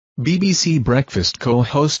BBC Breakfast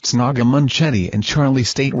co-hosts Naga Munchetty and Charlie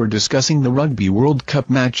Stayt were discussing the Rugby World Cup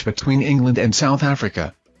match between England and South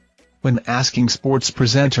Africa. When asking sports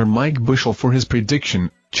presenter Mike Bushell for his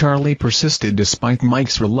prediction, Charlie persisted despite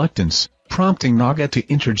Mike's reluctance, prompting Naga to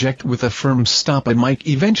interject with a firm stop, and Mike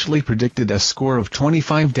eventually predicted a score of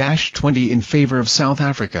 25-20 in favor of South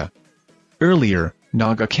Africa. Earlier,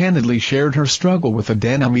 Naga candidly shared her struggle with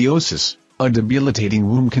adenomyosis, a debilitating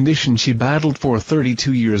womb condition she battled for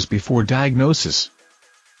 32 years before diagnosis.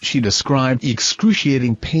 She described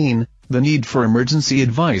excruciating pain, the need for emergency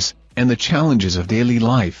advice, and the challenges of daily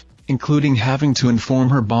life, including having to inform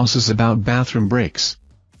her bosses about bathroom breaks.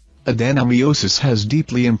 Adenomyosis has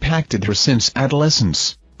deeply impacted her since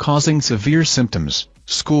adolescence, causing severe symptoms,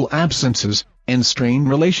 school absences, and strained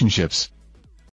relationships.